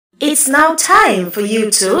It's now time for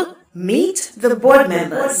you to meet the board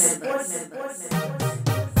members.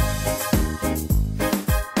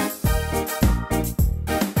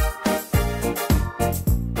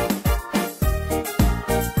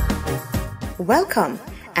 Welcome,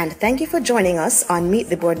 and thank you for joining us on Meet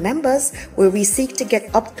the Board Members, where we seek to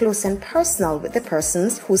get up close and personal with the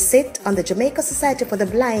persons who sit on the Jamaica Society for the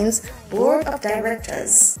Blind's Board of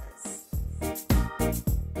Directors.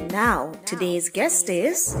 Now, today's guest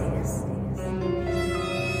is...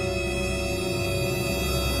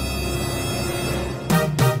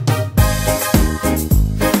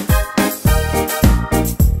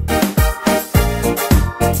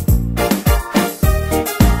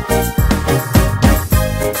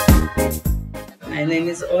 My name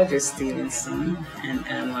is Audrey Stephenson, and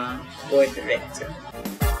I'm a board director.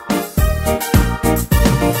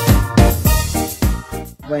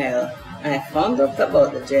 Well, I found out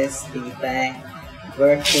about the JSP by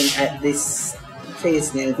working at this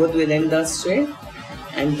place in Goodwill Industry,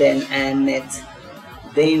 and then I met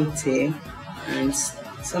Dainty and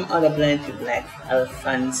some other blind people like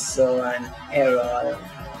Alfonso and Errol,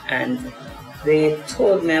 and they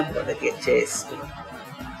told me about the JSP.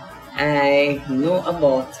 I know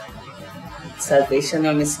about Salvation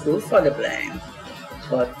Army School for the Blind,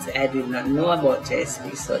 but I did not know about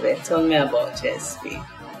JSP, so they told me about JSP.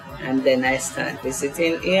 And then I started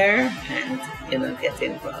visiting here and, get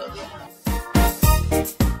involved.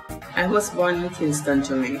 I was born in Kingston,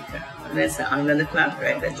 Jamaica. That's under the clock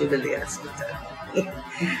right at Jubilee Hospital.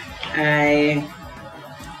 I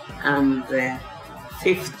am the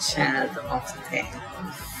 5th child of 10,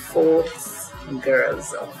 4th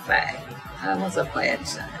girls of 5. I was a quiet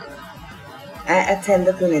child. I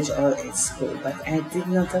attended Greenwich All-Age School, but I did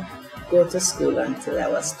not go to school until I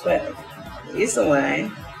was 12. The reason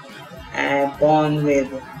why, I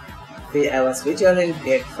was visually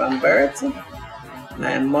impaired from birth.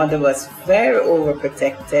 My mother was very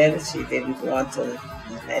overprotective. She didn't want to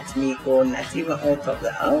let me go, not even out of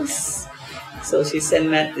the house. So she sent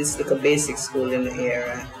me at this little basic school in the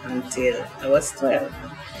area until I was 12.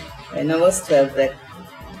 When I was 12, the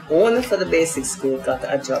owner for the basic school got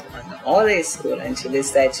a job at the all-age school, and she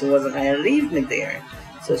decided she wasn't going to leave me there.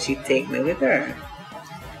 So she'd take me with her.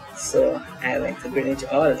 So I went to Greenwich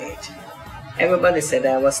All-Age. Everybody said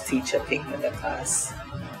I was teacher pick me because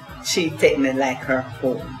she take me like her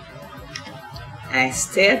home. I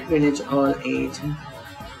stayed at Greenwich All-Age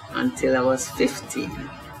until I was 15,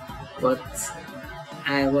 but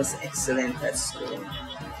I was excellent at school.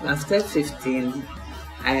 After 15,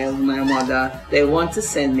 my mother, they want to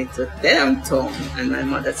send me to Denhamtown, and my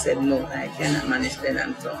mother said, no, I cannot manage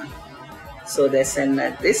Denhamtown. So they sent me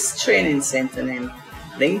at this training center named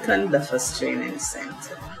Lincoln Duffus Training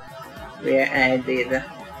Center, where I did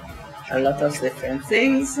a lot of different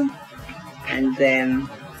things. And then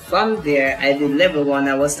from there, I did level 1.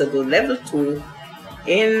 I was to do level 2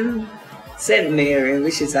 in St. Mary,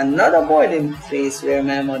 which is another boarding place where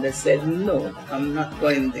my mother said, no, I'm not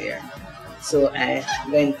going there. So I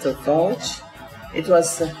went to Vouch. It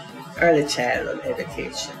was early childhood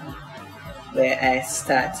education, where I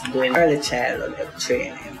started doing early childhood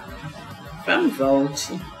training. From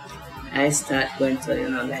Vouch, I started going to,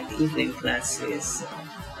 like evening classes.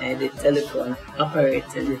 I did telephone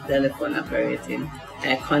operating.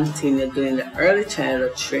 I continued doing the early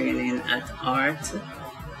childhood training at ART,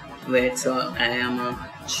 where so I am a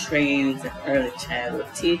trained early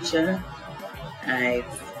childhood teacher. I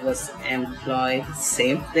was employed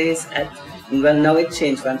same place well, now it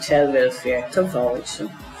changed from child welfare to Vouch.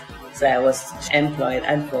 So I was employed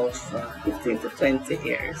at Vouch for 15 to 20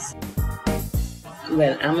 years.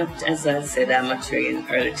 Well, as I said, I'm a trained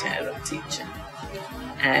early childhood teacher.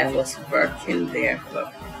 I was working there for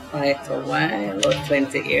quite a while, about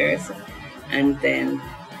 20 years, and then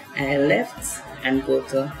I left and go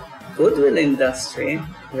to Goodwill Industry,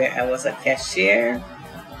 where I was a cashier,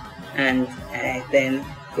 and then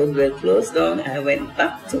Goodwill closed down. I went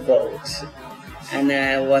back to Vouch, and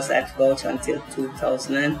I was at Vouch until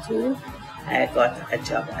 2002. I got a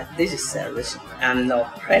job at Digicel, which I'm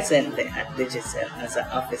now presently at Digicel as an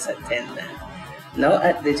office attendant. Now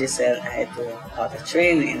at Digicel, I do other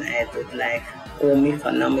training. I do like home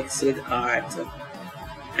economics with art,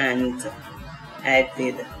 and I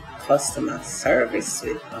did customer service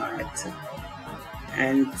with art.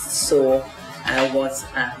 And so I was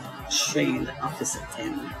a trained office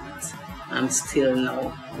attendant. I'm still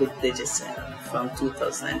now with Digicel from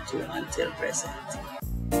 2002 until present.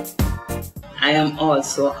 I am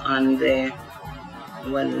also on the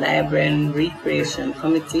Library and Recreation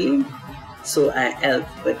Committee, so I help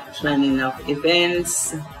with planning of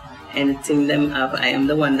events, anything them have. I am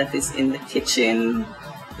the one that is in the kitchen,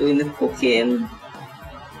 doing the cooking,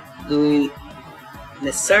 doing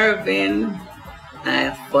the serving.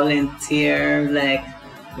 I volunteer like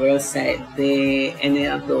World Sight Day, any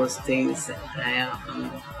of those things. I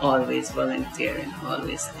am always volunteering,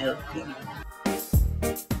 always helping.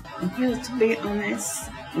 Well, to be honest,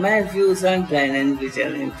 my views on blind and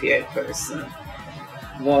visually impaired person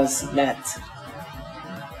was that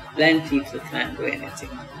blind people can't do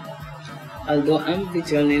anything. Although I'm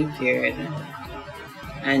visually impaired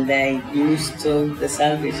and I used to the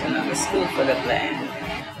Salvation Army School for the Blind,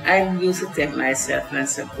 I used to take myself and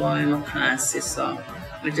say, boy, I can't see so.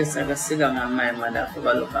 I just have to sit down and my mother to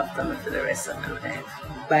look after me for the rest of my life.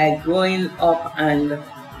 By growing up and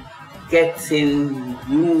getting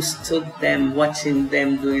used to them, watching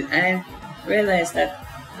them doing, I realized that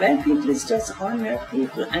blind people is just ordinary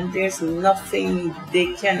people and there's nothing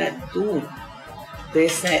they cannot do.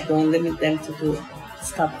 There's like, don't limit them to do,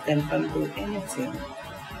 stop them from doing anything.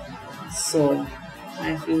 So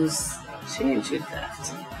my views change with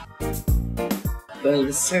that. Well,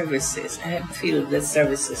 the services, I feel the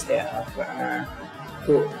services they offer are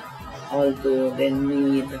good, although they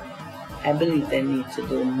need, I believe they need to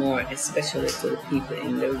do more, especially to the people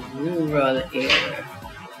in the rural area.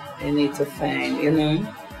 They need to find,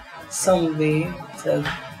 some way to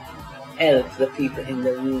help the people in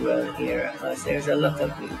the rural area, because there's a lot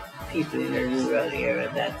of people in the rural area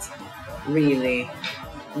that really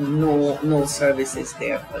no services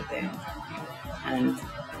there for them. And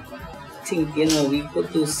think, we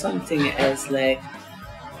could do something else, like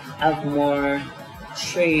have more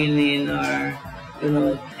training or,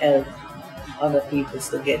 help other people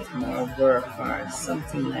to get more work or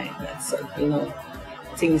something like that. So,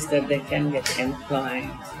 things that they can get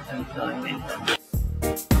employment.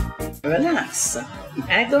 Relax.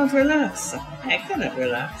 I don't relax. I cannot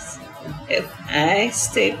relax. If I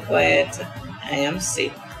stay quiet, I am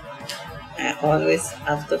sick. I always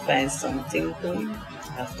have to find something doing.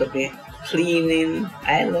 I have to be cleaning.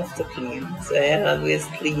 I love to clean, so I always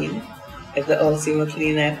clean. If the house is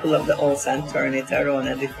clean, I pull up the house and turn it around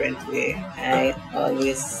a different way. I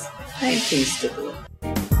always find things to do.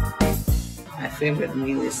 My favorite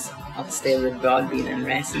meal is oxtail with broad bean and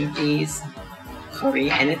rice and peas, curry,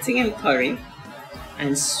 anything in curry,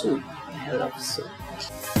 and soup. I love soup.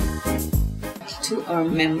 To our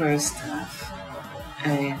member staff,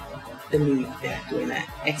 I believe they're doing an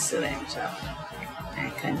excellent job. I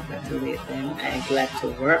congratulate them. I'm glad to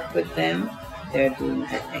work with them. They're doing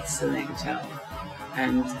an excellent job.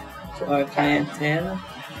 And to our clientele,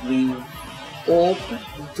 we hope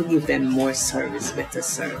to give them more service, better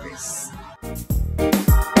service.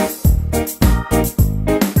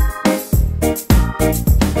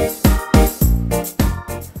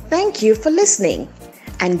 Thank you for listening,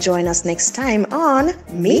 and join us next time on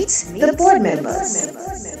Meet the Board Members.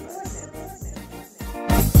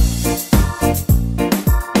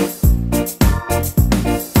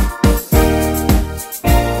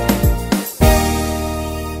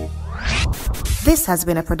 This has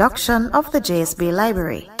been a production of the JSB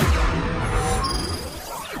Library.